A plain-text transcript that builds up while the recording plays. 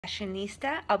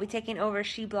Fashionista. I'll be taking over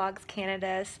SheBlogs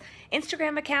Canada's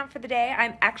Instagram account for the day.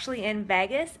 I'm actually in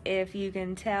Vegas, if you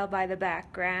can tell by the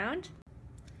background.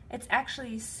 It's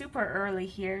actually super early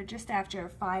here, just after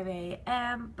 5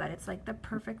 a.m., but it's like the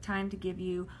perfect time to give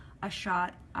you a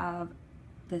shot of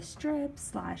the strip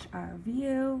 / our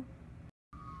view.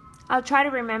 I'll try to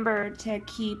remember to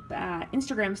keep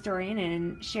Instagram storying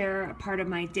and share a part of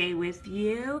my day with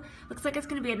you. Looks like it's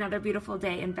going to be another beautiful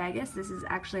day in Vegas. This is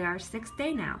actually our 6th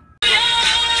day now.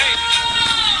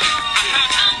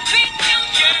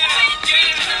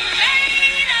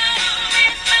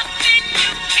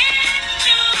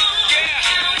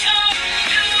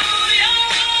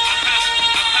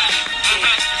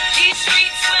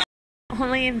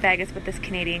 Only in Vegas would this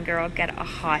Canadian girl get a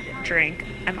hot drink.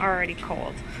 I'm already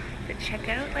cold. But check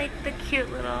out like the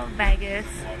cute little Vegas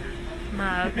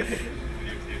mugs.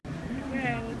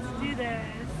 Okay, let's do this.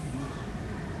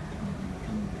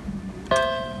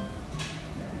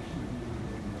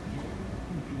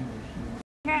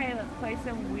 Okay, let's play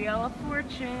some Wheel of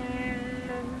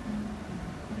Fortune.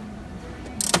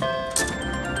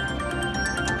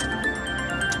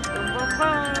 Boom,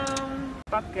 boom, boom.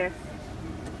 Buckus.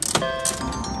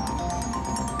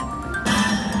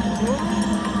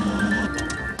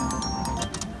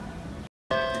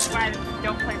 Why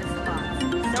don't play the slots?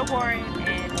 It's so boring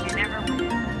and you never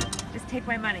win. Just take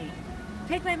my money.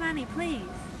 Take my money, please.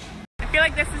 I feel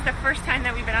like this is the first time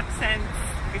that we've been up since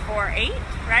before 8,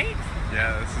 right?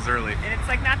 Yeah, this is early. And it's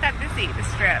like not that busy, the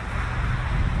strip.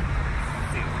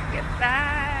 Let's see if we get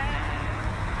that.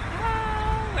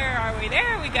 Oh, where are we?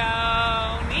 There we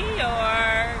go. New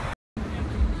York.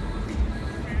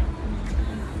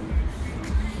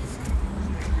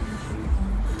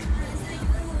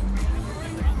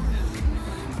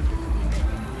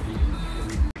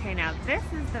 Okay, now this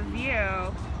is the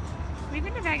view. We've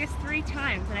been to Vegas 3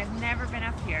 times and I've never been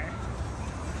up here.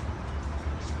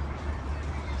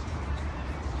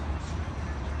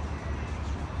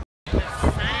 The sun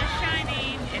is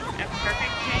shining. It's a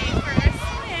perfect day for a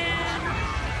swim.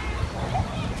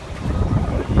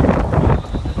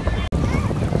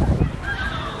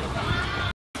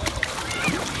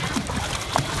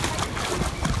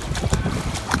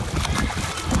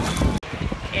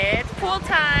 It's pool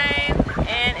time.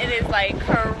 And it is like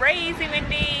crazy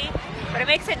windy, but it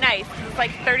makes it nice because it's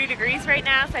like 30 degrees right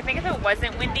now, so I think if it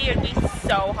wasn't windy it would be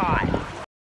so hot.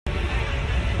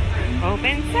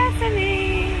 Open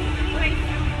sesame!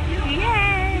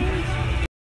 Yay!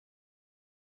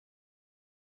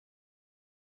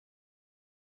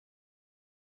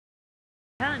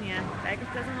 I'm telling you, Vegas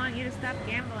doesn't want you to stop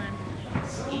gambling.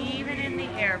 Even in the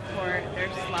airport,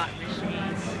 there's slot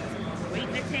machines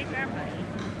waiting to take our money.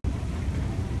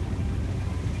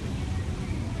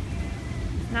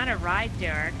 It's not a ride,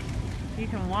 Derek. You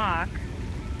can walk.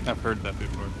 I've heard that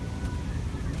before.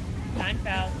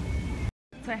 Seinfeld.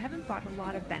 So I haven't bought a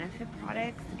lot of Benefit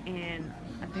products in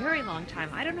a very long time.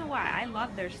 I don't know why. I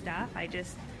love their stuff. I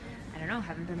don't know,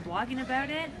 haven't been blogging about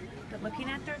it. But looking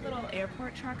at their little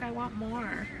airport truck, I want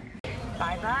more.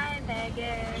 Bye-bye,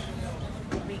 Vegas.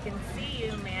 We can see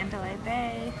you, Mandalay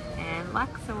Bay and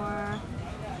Luxor.